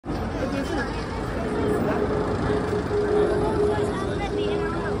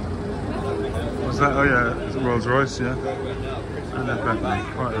that? Oh yeah, it's a Rolls Royce, yeah. And a Bentley,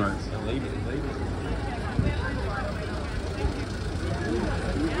 quite right.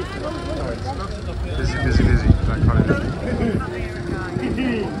 Busy, busy, busy. Bank holiday.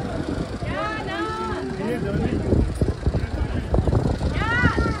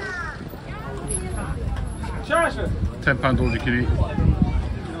 £10 all you can eat.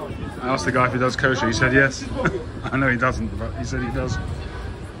 I asked the guy if he does kosher, he said yes. I know he doesn't, but he said he does.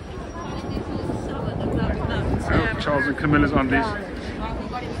 Oh, Charles and Camilla's undies.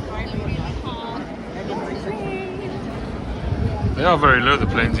 They are very low, the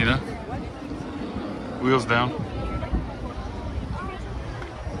planes, you know. Wheels down.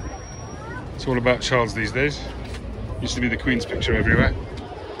 It's all about Charles these days. Used to be the Queen's picture everywhere.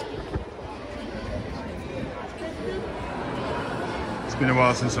 It's been a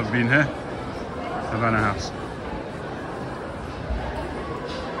while since I've been here. Havana House.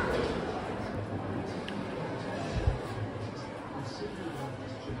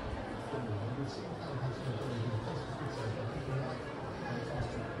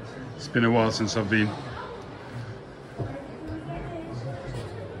 It's been a while since I've been.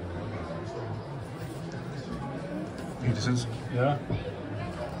 Peterson's? Yeah.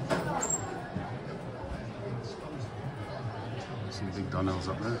 Some big Donnells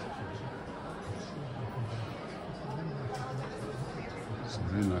up there. Some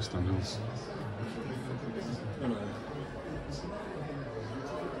really nice Donnells.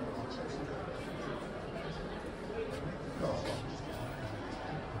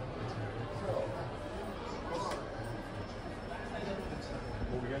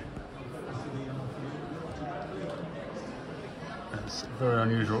 It's very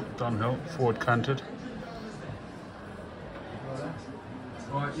unusual, Dunhill, forward canted.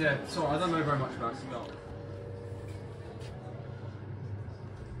 Right, yeah, sorry, I don't know very much about cigar.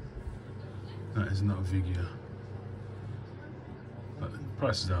 That is not a Vigia. But the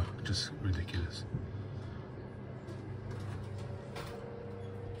prices are just ridiculous.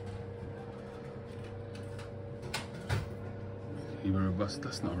 Even a Robusto,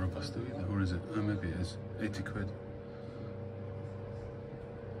 that's not a Robusto either, or is it? Oh, maybe it is. 80 quid.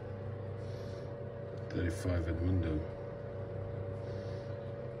 35 Edmundo.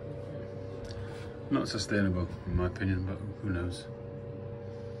 Not sustainable, in my opinion, but who knows?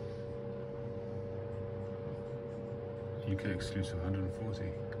 UK exclusive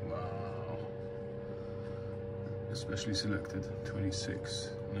 140. Wow. Especially selected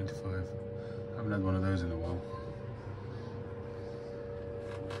 26.95. Haven't had one of those in a while.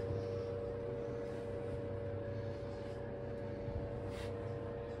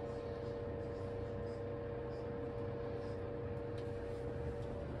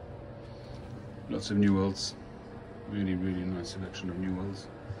 Lots of New Worlds. Really, really nice selection of New Worlds.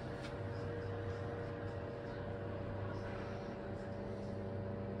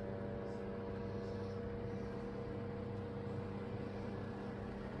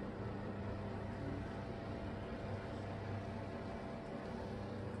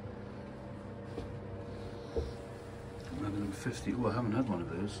 Magnum 50. Oh, I haven't had one of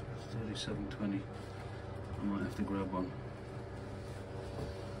those. 37.20. I might have to grab one.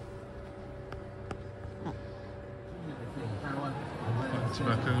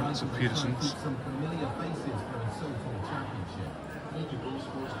 Tobacco, lots of Petersons. Some familiar faces for the so-called championship.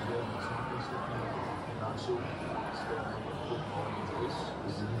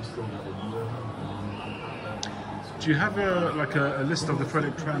 Do you have a list of the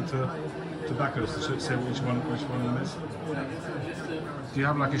Frederick Tranter tobaccos to say which one of them is? Do you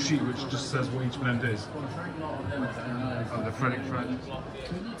have like a sheet which just says what each blend is? Oh, the Frederick Tranter.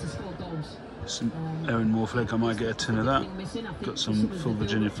 Some Erin Moore flake, I might get a tin of that. Got some full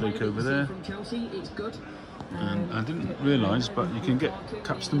Virginia flake over there. And I didn't realise, but you can get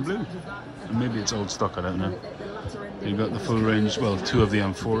Capstan Blue. And maybe it's old stock, I don't know. You've got the full range, well, two of the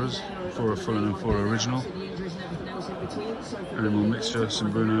Amphoras, Amphora Full and Amphora Original. Animal mixture,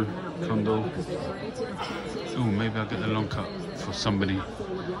 some Bruno, Condor. Oh, maybe I'll get a long cut for somebody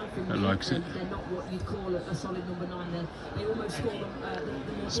that likes it.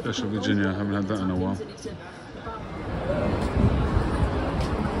 Special Virginia, I haven't had that in a while.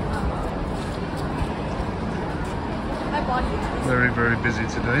 Very, very busy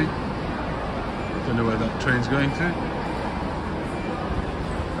today. Don't know where that train's going to.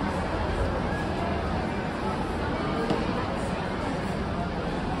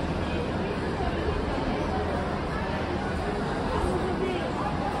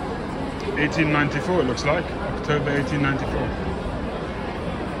 $18.94 it looks like, October 1894.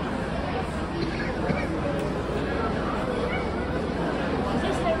 Is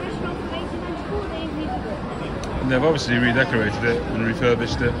this the original from 1894? they've obviously redecorated it and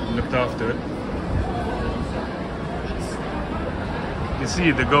refurbished it and looked after it. You can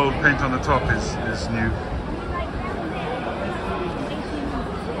see the gold paint on the top is new.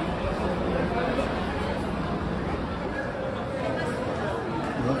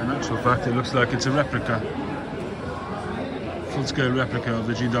 Well, in actual fact, it looks like it's a replica. Full-scale replica of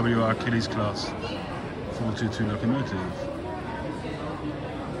the GWR Achilles class 422 locomotive.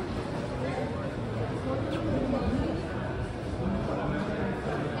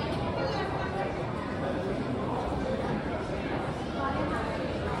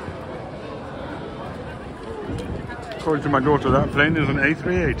 According to my daughter, that plane is an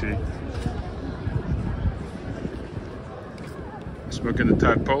A380. Smoking the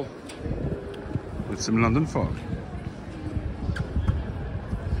tadpole with some London fog.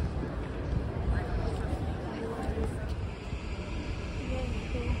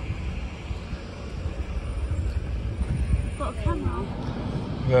 Got a camera.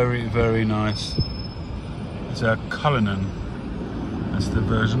 Very, very nice. It's a Cullinan. That's the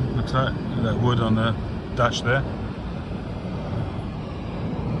version. Looks like that wood on the dash there.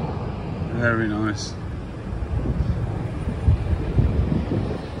 Very nice.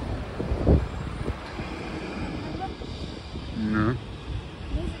 No.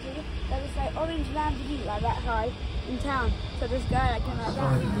 There was like orange Lamborghini like that high in town. So this guy like came like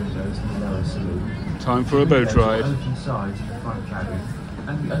that. Time for a boat ride. Open sides in the front cabin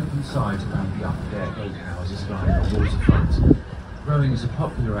and the open sides around the upper deck boathouses lying the waterfront. Rowing is a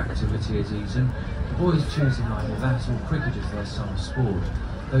popular activity at Eton. The boys choosing either that or cricket as their summer sport.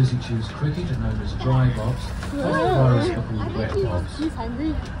 Those who choose cricket are known as dry bobs, whilst the rowers are called wet bobs.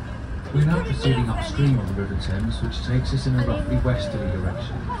 We're now proceeding upstream on the River Thames, which takes us in a roughly westerly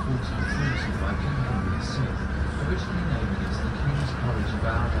direction. 1430 by King Henry VI, originally naming it the King's College of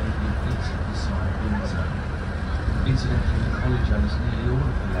Our Lady of Windsor beside Windsor. Incidentally, the college owns nearly all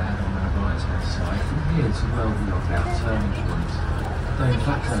of the land on our right-hand side, from here to well beyond our turning point. Though in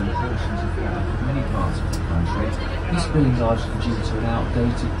fact own portions of the land in many parts of the country, this being largely due to an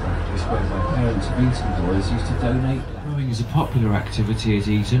outdated practice whereby parents of Eton boys used to donate. Rowing is a popular activity at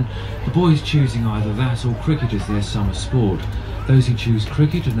Eton, the boys choosing either that or cricket as their summer sport. Those who choose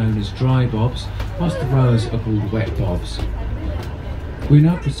cricket are known as dry bobs, whilst the rowers are called wet bobs. We're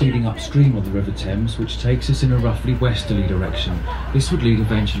now proceeding upstream on the River Thames, which takes us in a roughly westerly direction. This would lead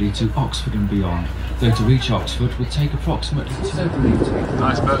eventually to Oxford and beyond, though to reach Oxford would take approximately 2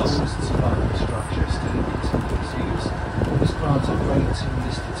 Nice boats. Structure still in continuous use. It was granted grade 2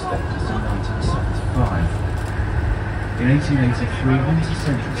 listed status in 1975. In 1883, Windsor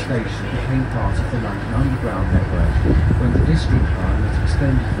Central Station became part of the London Underground network, when the district line was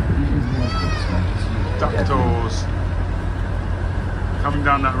extended from Ealing Waterford to Duck tours. Coming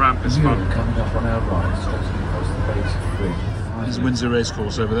down that ramp is fun. Coming up on our right, stretching across the base of the bridge. There's Windsor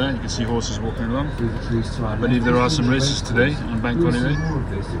Racecourse over there. You can see horses walking along. Through the trees to our I believe there are some races today on Bank We'll Holiday. see more of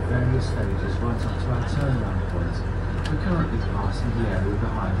this at various stages right up to our turnaround point. We're currently passing the area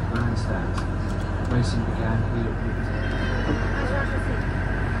behind the grandstand. Racing began here at Windsor.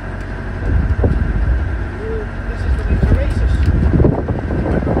 This is the winter races.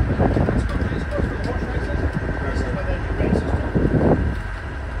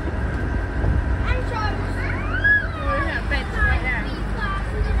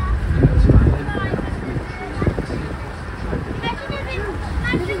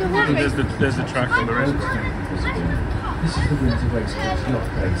 There's the track on the race. This is the Windsor Racecourse yacht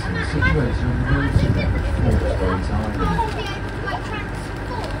basin, situated on the northern end of Forbesbury's Island.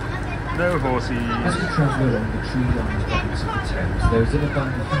 No horses. As we travel along the tree-lined banks of the Thames, there is an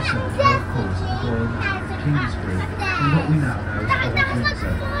abundant concern for of course of the Royal Navy of Kingsbury, in what we now know as Old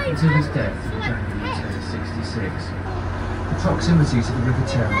Windsor, until his death in January 1066. The proximity to the River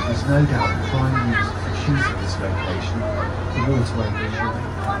Thames was no doubt the prime reason for choosing this location, the waterway being the conquest.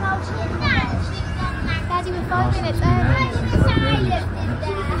 Daddy, we're 5 minutes Been added early. to by various monarchs,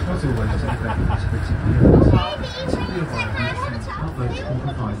 which was always an event of particular simply arriving at Thames outlets can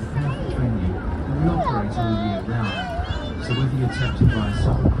provide the perfect venue and we operate all year round. So whether you're tempted by a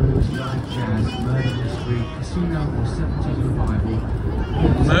summer cruise, live jazz, murder mystery, casino or 70s revival,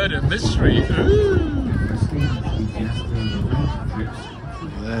 Murder mystery. Ooh. trips.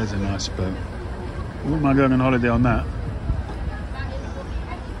 There's a nice boat. Wouldn't mind going on holiday on that.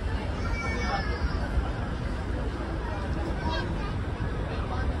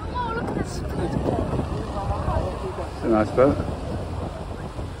 Oh, look at this. It's a nice boat.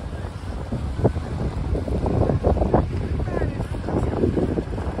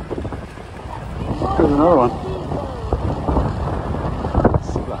 There's another one.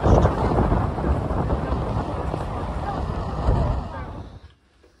 Splashed.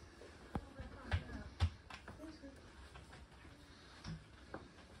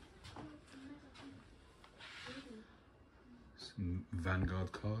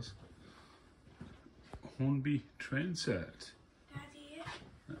 Vanguard cars. Hornby train set. Daddy,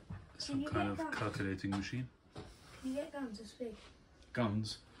 Some kind of calculating machine. can you get guns this big?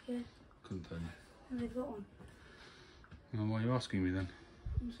 Guns? Yeah, Couldn't tell you. and they've got one. Well, why are you asking me then?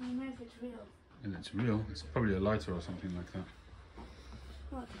 I'm saying know if it's real. And it's real. It's probably a lighter or something like that.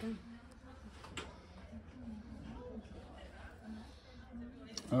 What then?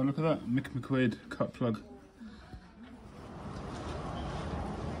 Oh, look at that. Mick McQuaid cut plug.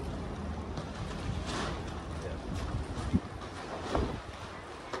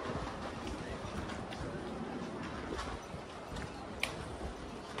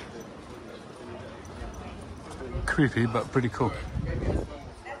 Creepy, but pretty cool.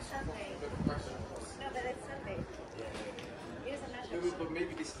 That's Sunday. No, but it's Sunday. Here's a national. But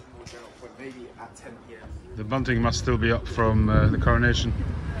maybe this is more general, but maybe at 10 p.m. The bunting must still be up from the coronation.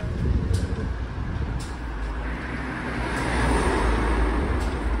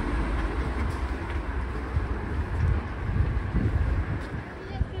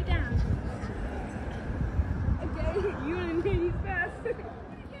 Let's go down. Okay, you want to leave first?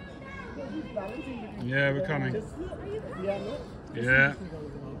 Yeah, we're coming. Are you coming? Yeah.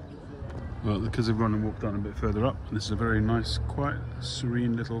 Well, the kids have gone and walked down a bit further up. This is a very nice, quite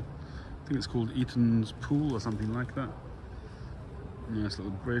serene little, I think it's called Eaton's Pool or something like that. Nice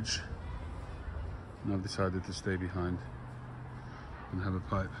little bridge. And I've decided to stay behind and have a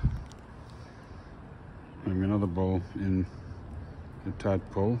pipe. Having another bowl in the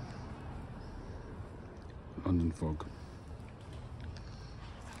tadpole. London fog.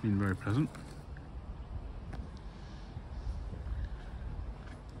 Been very pleasant.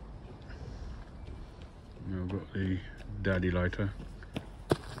 Now I've got the daddy lighter.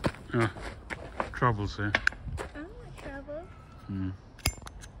 Ah, troubles here. I'm not trouble.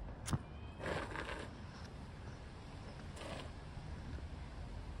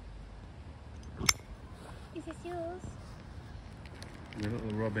 Is this yours? The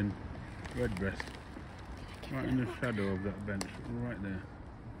little robin redbreast. Right in the shadow of that bench, right there.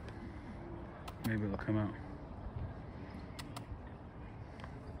 Maybe it'll come out.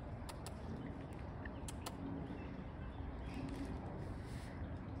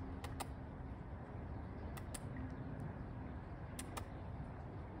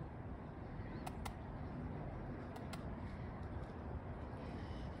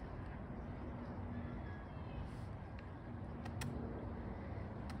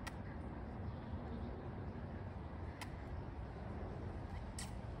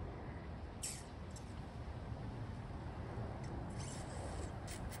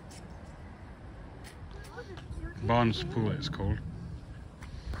 Barnes Pool it's called.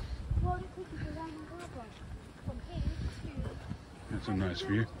 Well, the cookies are down in the car park. From here to... It's a nice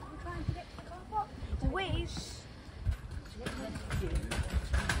view. I'm trying to get to the car park. The waves.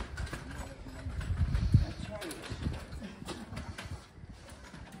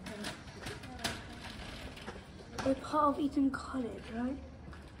 They're part of Eton College, right?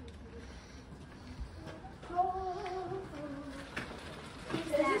 Is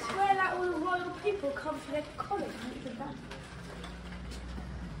this where like all the royal people come to their college?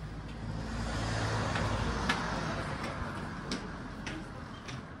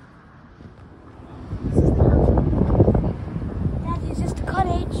 Daddy, is this the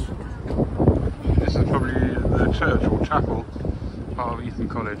college? This is probably the church or chapel, part of Eton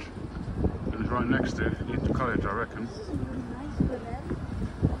College. And it's right next to Eton College, I reckon. This is really nice for them.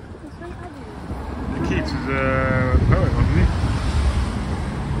 It's very ugly. Keats is a poet, wasn't he?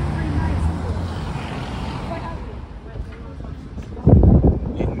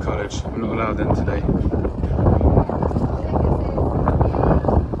 Eton College. We're not allowed in today.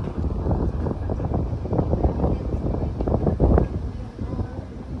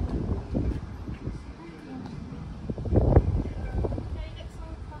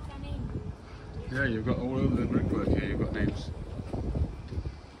 Yeah, you've got all over the brickwork here, you've got names.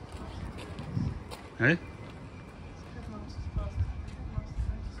 Hey?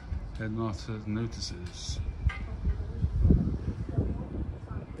 Headmaster's notices.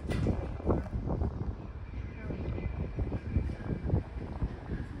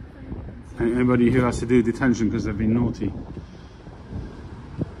 Anybody who has to do detention because they've been naughty.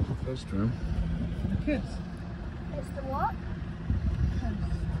 Post room. Kids. It's the what?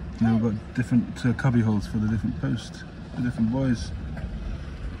 Now we've got different cubby holes for the different posts, the different boys.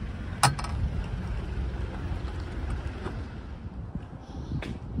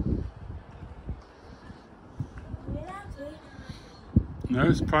 No,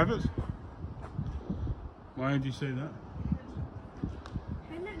 it's private. Why did you say that?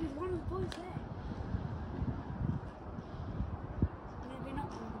 Hey, look, there's one of the boys there.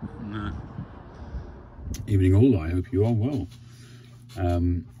 Evening all, I hope you are well.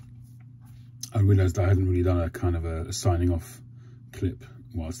 I realised I hadn't really done a kind of a signing off clip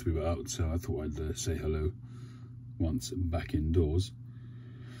whilst we were out, so I thought I'd say hello once back indoors.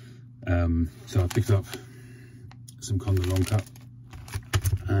 So I picked up some Conda long cut,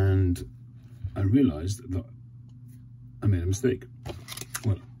 and I realised that I made a mistake.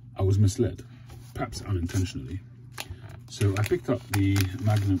 Well, I was misled, perhaps unintentionally. So I picked up the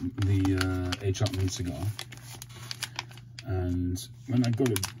Magnum, the H. Upmann cigar, and when I got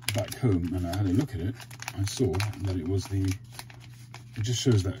it back home and I had a look at it, I saw that it was the, it just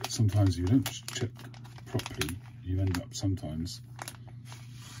shows that sometimes you don't check properly, you end up sometimes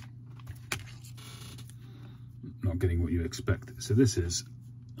not getting what you expect. So this is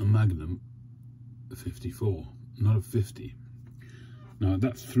a Magnum 54, not a 50. Now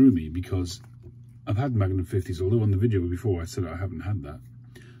that threw me because I've had Magnum 50s, although on the video before I said I haven't had that.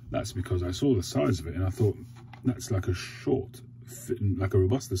 That's because I saw the size of it and I thought that's like a short, like a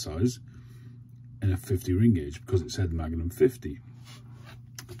Robusta size in a 50 ring gauge, because it said Magnum 50.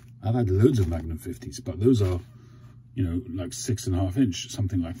 I've had loads of Magnum 50s, but those are, you know, like 6.5 inch,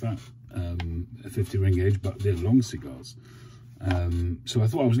 something like that, a 50 ring gauge, but they're long cigars. So I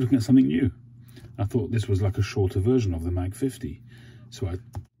thought I was looking at something new. I thought this was like a shorter version of the Mag 50. So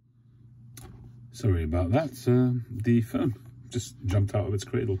sorry about that, the phone just jumped out of its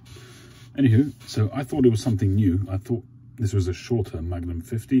cradle. Anywho, so I thought it was something new. I thought this was a shorter Magnum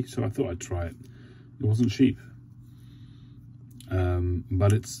 50, so I thought I'd try it. It wasn't cheap,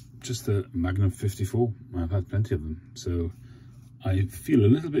 but it's just a Magnum 54. I've had plenty of them, so I feel a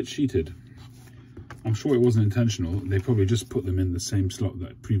little bit cheated. I'm sure it wasn't intentional. They probably just put them in the same slot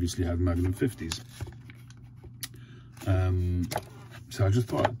that previously had Magnum 50s. So I just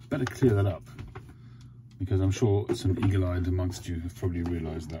thought I'd better clear that up, because I'm sure some eagle-eyed amongst you have probably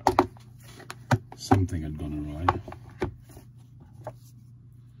realised that something had gone awry.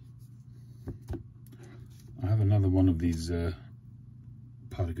 I have another one of these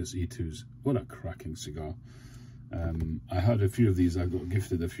Partagas E2s. What a cracking cigar. I had a few of these. I got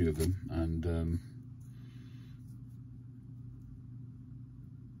gifted a few of them, and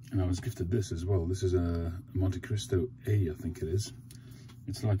I was gifted this as well. This is a Monte Cristo A, I think it is.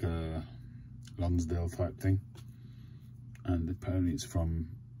 It's like a Lonsdale type thing, and apparently it's from,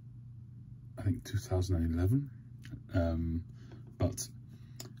 I think, 2011. But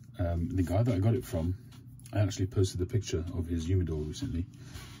the guy that I got it from, I actually posted a picture of his humidor recently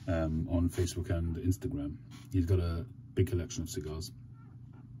on Facebook and Instagram. He's got a big collection of cigars.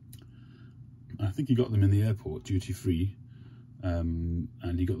 I think he got them in the airport, duty free, and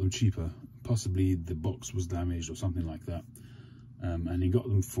he got them cheaper. Possibly the box was damaged or something like that, and he got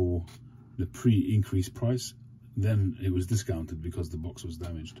them for the pre-increased price. Then it was discounted because the box was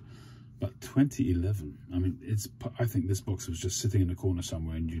damaged. But 2011, I mean, I think this box was just sitting in a corner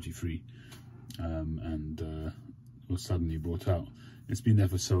somewhere in duty free, and was suddenly brought out. It's been there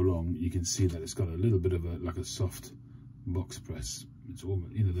for so long, you can see that it's got a little bit of like a soft box press. It's all,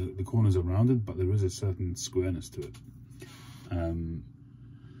 you know, the corners are rounded, but there is a certain squareness to it. I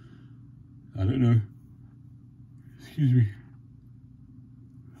don't know, excuse me,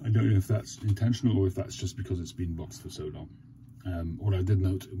 I don't know if that's intentional or if that's just because it's been boxed for so long. What I did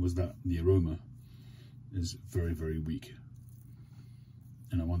note was that the aroma is very, very weak,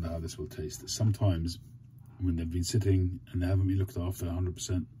 and I wonder how this will taste. Sometimes when they've been sitting and they haven't been looked after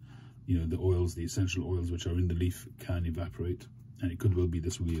 100%, you know, the oils, the essential oils which are in the leaf can evaporate, and it could well be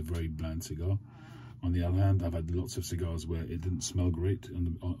this will be a very bland cigar. On the other hand, I've had lots of cigars where it didn't smell great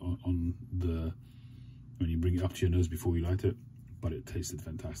on the when you bring it up to your nose before you light it, but it tasted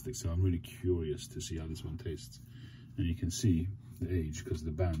fantastic. So I'm really curious to see how this one tastes. And you can see the age, because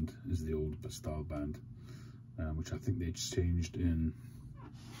the band is the old Pastel band, which I think they changed in,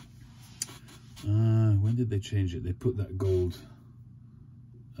 when did they change it? They put that gold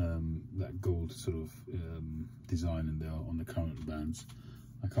sort of design in there on the current bands.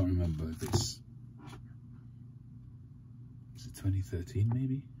 I can't remember if it's, is it 2013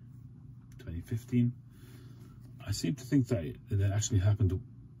 maybe? 2015? I seem to think that it actually happened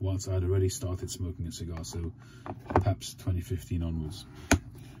whilst I'd already started smoking a cigar, so perhaps 2015 onwards.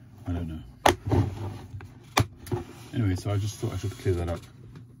 I don't know. Anyway, so I just thought I should clear that up.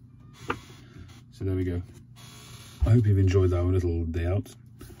 So there we go. I hope you've enjoyed our little day out.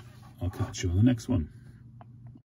 I'll catch you on the next one.